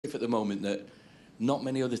At the moment that not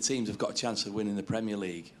many other teams have got a chance of winning the Premier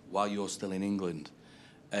League while you're still in England.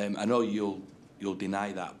 I know you'll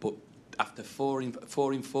deny that, but after four in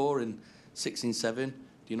four and 6 in 7, do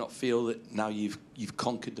you not feel that now you've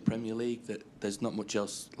conquered the Premier League, that there's not much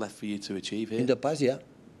else left for you to achieve here? In the past, yeah.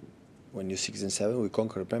 When you're 6 and 7, we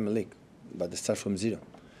conquer the Premier League, but it starts from zero.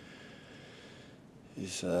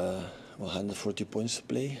 It's 140 points to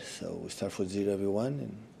play, so we start from zero every one,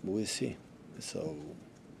 and we'll see. So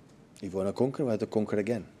if we want to conquer, we have to conquer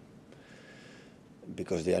again.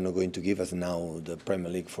 Because they are not going to give us now the Premier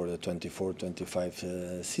League for the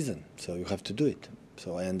 24-25 season. So you have to do it.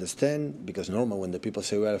 So I understand, because normal when the people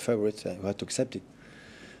say we are favorites, you have to accept it.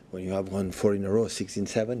 When you have won 4 in a row, 6 in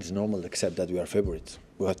 7, it's normal to accept that we are favorites.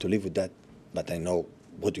 We have to live with that. But I know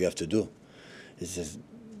what you have to do. It's just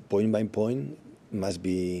point by point, must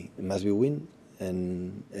be win.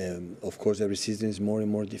 And of course, every season is more and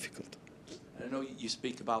more difficult. I know you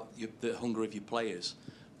speak about the hunger of your players,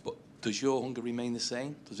 but does your hunger remain the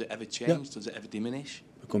same? Does it ever change? Yeah. Does it ever diminish?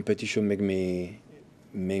 The competition make me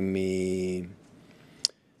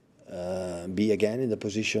be again in the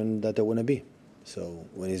position that I want to be. So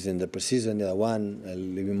when it's in the pre-season, I won a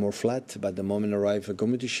little bit more flat, but the moment arrive the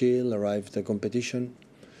Community Shield, arrive the competition,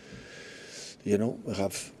 you know, I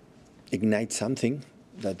have ignite something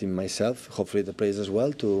that in myself, hopefully the players as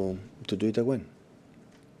well, to do it again.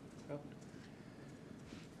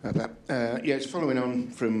 Yeah, it's following on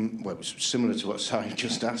from, well, it's similar to what Si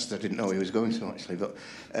just asked. I didn't know he was going to, actually. But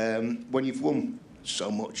when you've won so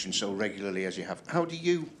much and so regularly as you have, how do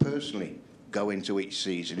you personally go into each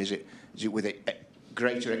season? Is it with a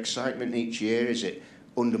greater excitement each year? Is it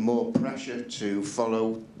under more pressure to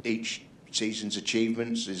follow each season's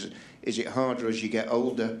achievements? Is it harder as you get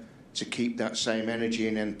older to keep that same energy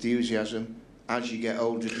and enthusiasm? As you get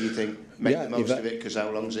older, do you think, make the most of it, because how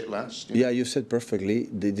long does it last? Yeah, you said perfectly.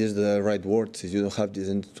 This is the right words. If you don't have this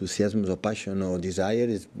enthusiasm or passion or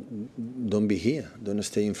desire, don't be here. Don't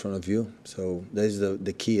stay in front of you. So that is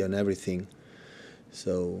the key on everything.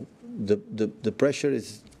 So the pressure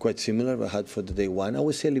is quite similar I had for the day one. I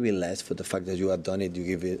would say a little bit less for the fact that you have done it. You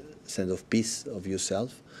give a sense of peace of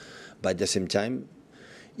yourself. But at the same time,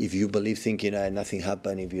 if you believe thinking nothing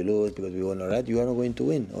happened if you lose because we won already, you are not going to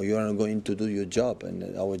win, or you are not going to do your job.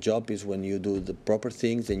 And our job is when you do the proper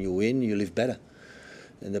things and you win, you live better.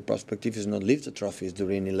 And the perspective is not live the trophies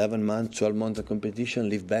during 11 months, 12 months of competition,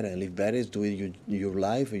 live better. And live better is doing your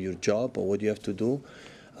life or your job or what you have to do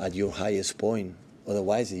at your highest point.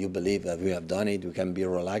 Otherwise, if you believe that we have done it, we can be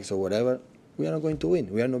relaxed or whatever, we are not going to win.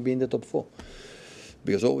 We are not being the top 4.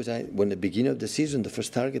 Because always, when the beginning of the season, the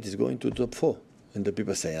first target is going to top 4. And the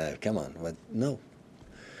people say, come on, but no.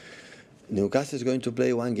 Newcastle is going to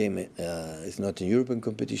play one game. It's not in European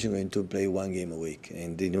competition, going to play one game a week.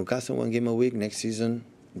 And the Newcastle one game a week next season,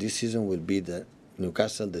 this season will be the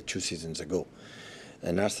Newcastle the 2 seasons ago.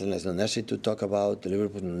 And Arsenal is not necessary to talk about,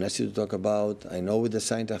 Liverpool is not necessary to talk about. I know with the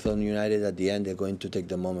Southampton United at the end, they're going to take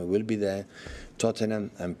the moment, will be there.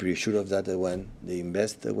 Tottenham, I'm pretty sure of that when they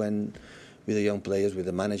invest when with the young players, with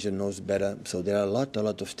the manager knows better. So there are a lot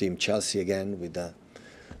of teams. Chelsea again with a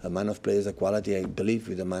man of players, the quality I believe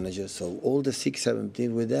with the manager. So all the 6, 7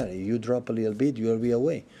 teams were there. If you drop a little bit, you will be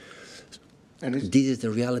away. And this is the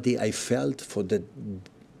reality I felt for the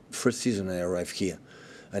first season I arrived here.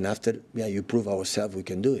 And after, you prove ourselves we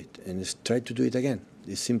can do it, and try to do it again.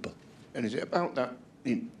 It's simple. And is it about that?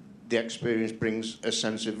 The experience brings a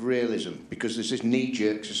sense of realism, because there's this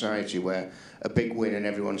knee-jerk society where a big win and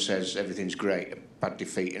everyone says everything's great, a bad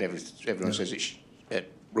defeat and everyone says it's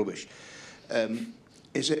rubbish.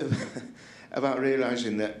 Is it about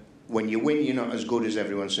realising that when you win you're not as good as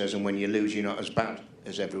everyone says, and when you lose you're not as bad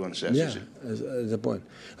as everyone says? Yeah, that's the point.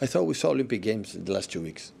 I thought we saw Olympic Games in the last 2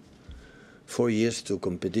 weeks. 4 years to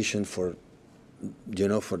competition for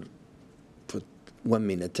 1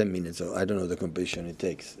 minute, 10 minutes, or I don't know the competition it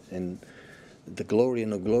takes. And the glory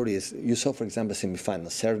and no glory is, you saw, for example,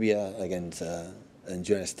 semi-final, Serbia against the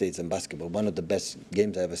United States in basketball, one of the best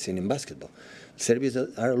games I've ever seen in basketball. Serbia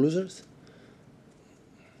are losers?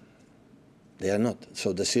 They are not.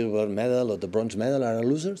 So the silver medal or the bronze medal are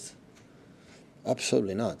losers?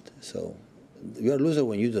 Absolutely not. So you are a loser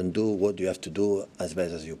when you don't do what you have to do as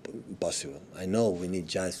best as you possible. I know we need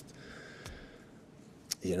just,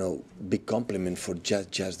 big compliment for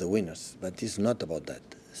just the winners, but it's not about that.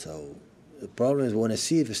 So the problem is we want to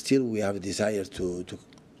see if still we have a desire to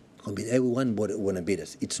compete. Everyone want to beat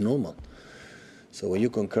us. It's normal. So when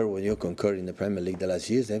you concur in the Premier League the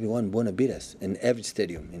last years, everyone want to beat us in every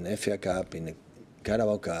stadium, in the FA Cup, in the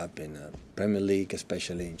Carabao Cup, in the Premier League,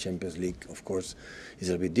 especially in Champions League. Of course, it's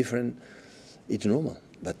a bit different. It's normal,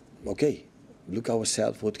 but okay. look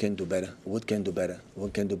ourselves, what can do better, what can do better,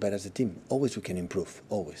 what can do better as a team. Always we can improve,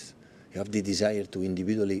 always. You have the desire to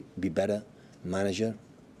individually be better manager,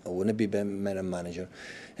 or want to be better manager,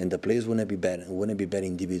 and the players want to be better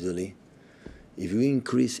individually. If we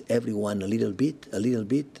increase everyone a little bit,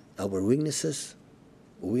 our weaknesses,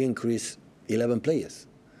 we increase 11 players.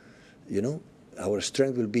 You know, our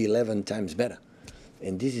strength will be 11 times better.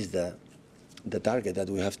 And this is the target that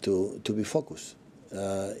we have to be focused.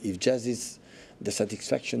 If just is the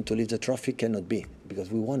satisfaction to lift the trophy, cannot be, because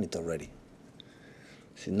we won it already.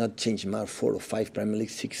 It's not change much, 4 or 5 Premier League,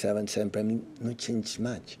 6, 7 Premier League, not change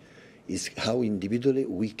much. It's how individually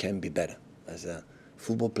we can be better as a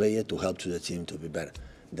football player to help to the team to be better.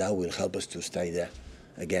 That will help us to stay there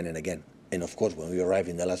again and again. And of course, when we arrive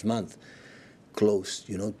in the last month, close,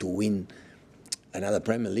 you know, to win another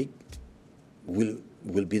Premier League,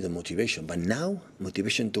 will be the motivation. But now,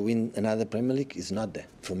 motivation to win another Premier League is not there.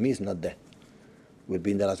 For me, it's not there. We'll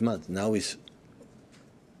be in the last month. Now is,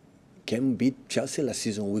 can we beat Chelsea? Last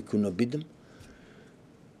season we could not beat them.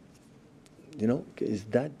 You know, is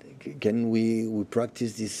that, can we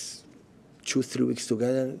practice this 2-3 weeks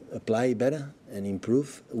together, apply better and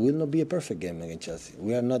improve? It will not be a perfect game against Chelsea.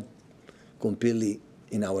 We are not completely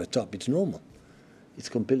in our top. It's normal. It's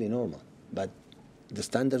completely normal. But the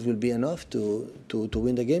standards will be enough to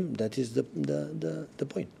win the game. That is the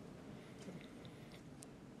point.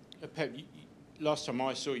 Pep, last time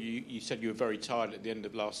I saw you, you said you were very tired at the end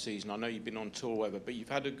of last season. I know you've been on tour, whatever, but you've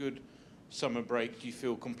had a good summer break. Do you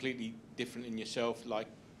feel completely different in yourself, like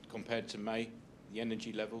compared to May, the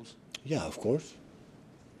energy levels? Yeah, of course.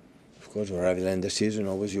 Of course, when arriving in the season,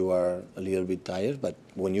 always you are a little bit tired, but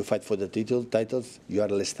when you fight for the titles, you are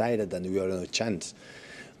less tired than you are in a chance.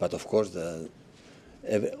 But of course,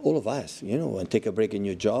 all of us, you know, and take a break in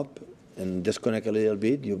your job and disconnect a little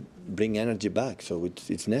bit, you bring energy back. So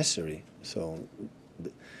it's necessary. So,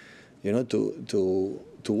 you know, to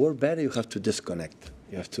work better, you have to disconnect.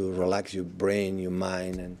 You have to relax your brain, your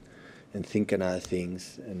mind, and think on other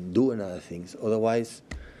things and do other things. Otherwise,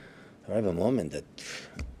 I have a moment that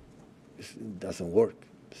it doesn't work.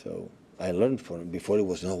 So I learned from before it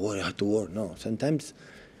was, no, I have to work. No, sometimes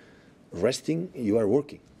resting, you are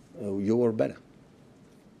working. You work better.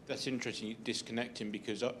 That's interesting, disconnecting,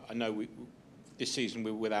 because I know this season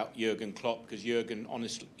we're without Jurgen Klopp, because Jurgen,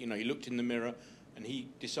 honestly, you know, he looked in the mirror and he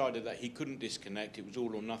decided that he couldn't disconnect. It was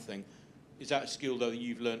all or nothing. Is that a skill, though, that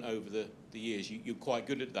you've learned over the years? You're quite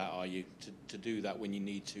good at that, are you, to do that when you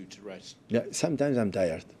need to rest? Yeah, sometimes I'm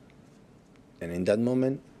tired. And in that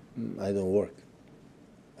moment, I don't work.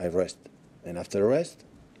 I rest. And after rest,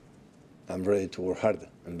 I'm ready to work harder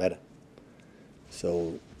and better.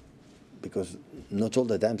 So, because not all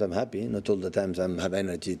the times I'm happy, not all the times I have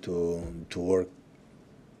energy to work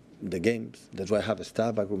the games. That's why I have a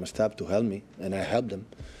staff, backroom staff, to help me, and I help them.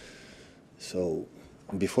 So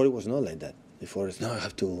before it was not like that. Before it's, no, I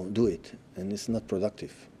have to do it, and it's not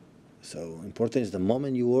productive. So important is the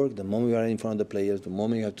moment you work, the moment you are in front of the players, the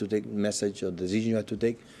moment you have to take message or decision you have to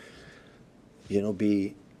take, I want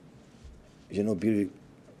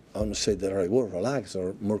to say the right word, relax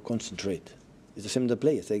or more concentrate. It's the same with the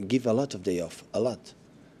players. They give a lot of day off, a lot.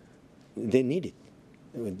 They need it.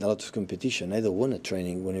 With a lot of competition, I don't want a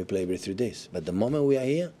training when we play every 3 days. But the moment we are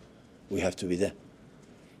here, we have to be there.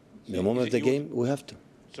 So the moment of the game, we have to.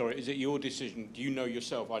 Sorry, is it your decision? Do you know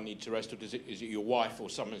yourself, I need to rest, or is it your wife or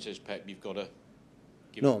someone says, Pep, you've got to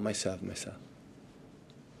give No, myself.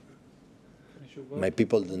 My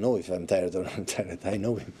people don't know if I'm tired or not tired. I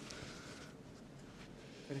know him.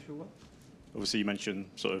 Finish your work? Obviously, you mentioned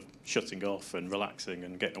sort of shutting off and relaxing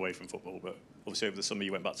and getting away from football, but obviously over the summer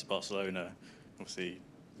you went back to Barcelona, obviously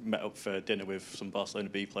met up for dinner with some Barcelona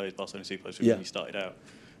B players, Barcelona C players when you started out.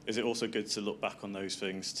 Is it also good to look back on those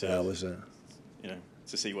things to,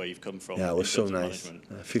 to see where you've come from? Yeah, it was so nice.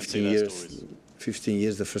 15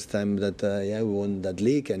 years the first time that we won that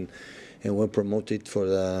league and were promoted for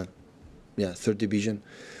the third division.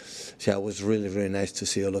 So it was really, really nice to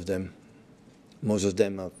see all of them. Most of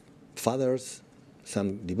them are fathers,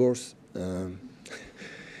 some divorced,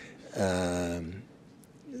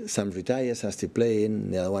 some retired, some still playing,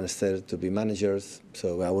 the other one started to be managers.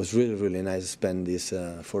 So it was really, really nice to spend these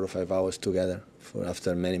 4 or 5 hours together.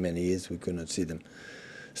 After many, many years, we could not see them.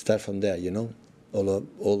 Start from there,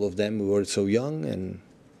 all of them, we were so young,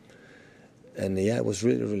 and it was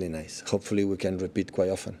really, really nice. Hopefully we can repeat quite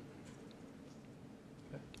often.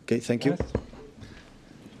 Okay, thank you.